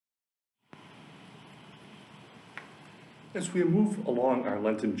As we move along our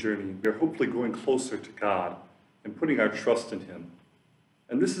Lenten journey, we are hopefully growing closer to God and putting our trust in Him.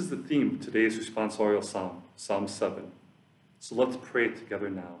 And this is the theme of today's responsorial psalm, Psalm 7. So let's pray together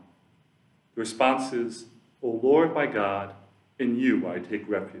now. The response is, O Lord my God, in you I take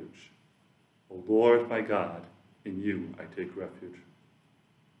refuge. O Lord my God, in you I take refuge.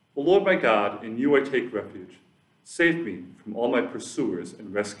 O Lord my God, in you I take refuge. Save me from all my pursuers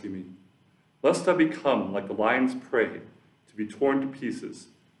and rescue me, lest I become like the lion's prey, to be torn to pieces,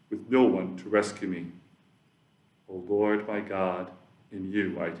 with no one to rescue me. O Lord my God, in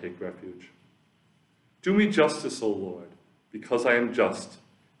you I take refuge. Do me justice, O Lord, because I am just,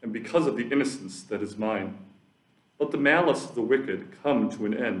 and because of the innocence that is mine. Let the malice of the wicked come to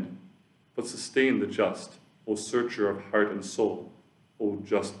an end, but sustain the just, O searcher of heart and soul, O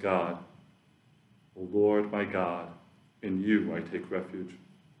just God. O Lord my God, in you I take refuge.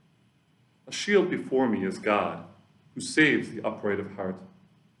 A shield before me is God, who saves the upright of heart.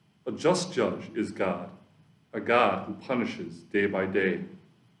 A just judge is God, a God who punishes day by day.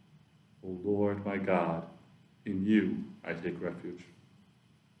 O Lord my God, in you I take refuge.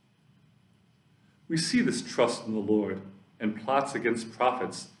 We see this trust in the Lord and plots against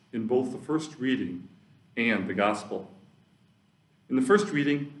prophets in both the first reading and the gospel. In the first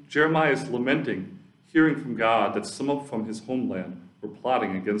reading, Jeremiah is lamenting, hearing from God that some from his homeland were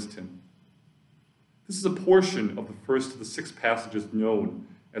plotting against him. This is a portion of the first of the 6 passages known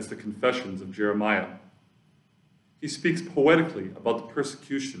as the Confessions of Jeremiah. He speaks poetically about the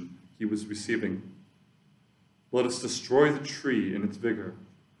persecution he was receiving. Let us destroy the tree in its vigor.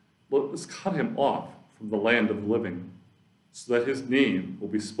 Let us cut him off from the land of the living, so that his name will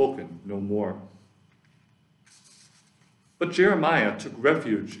be spoken no more. But Jeremiah took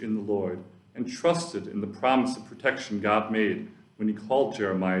refuge in the Lord and trusted in the promise of protection God made when he called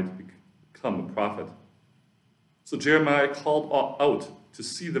Jeremiah to become a prophet. So Jeremiah called out to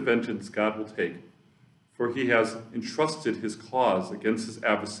see the vengeance God will take, for he has entrusted his cause against his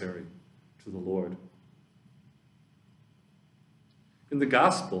adversary to the Lord. In the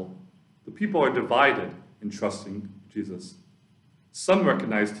gospel, the people are divided in trusting Jesus. Some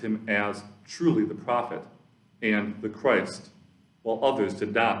recognized him as truly the prophet and the Christ, while others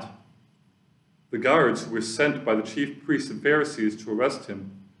did not. The guards who were sent by the chief priests and Pharisees to arrest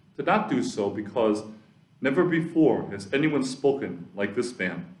him did not do so because never before has anyone spoken like this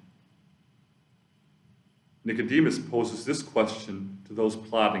man. Nicodemus poses this question to those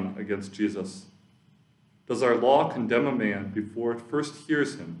plotting against Jesus. Does our law condemn a man before it first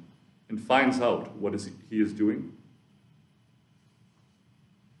hears him and finds out what he is doing?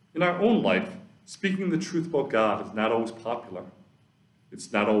 In our own life, speaking the truth about God is not always popular.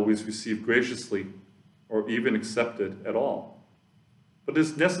 It's not always received graciously or even accepted at all. But it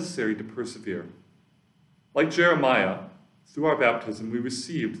is necessary to persevere. Like Jeremiah, through our baptism, we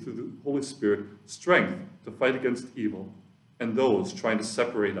receive through the Holy Spirit strength to fight against evil and those trying to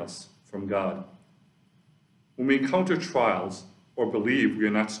separate us from God. When we encounter trials or believe we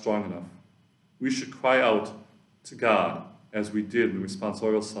are not strong enough, we should cry out to God as we did in the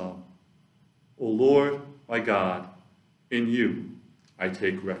responsorial psalm. O Lord, my God, in you I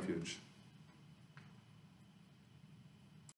take refuge.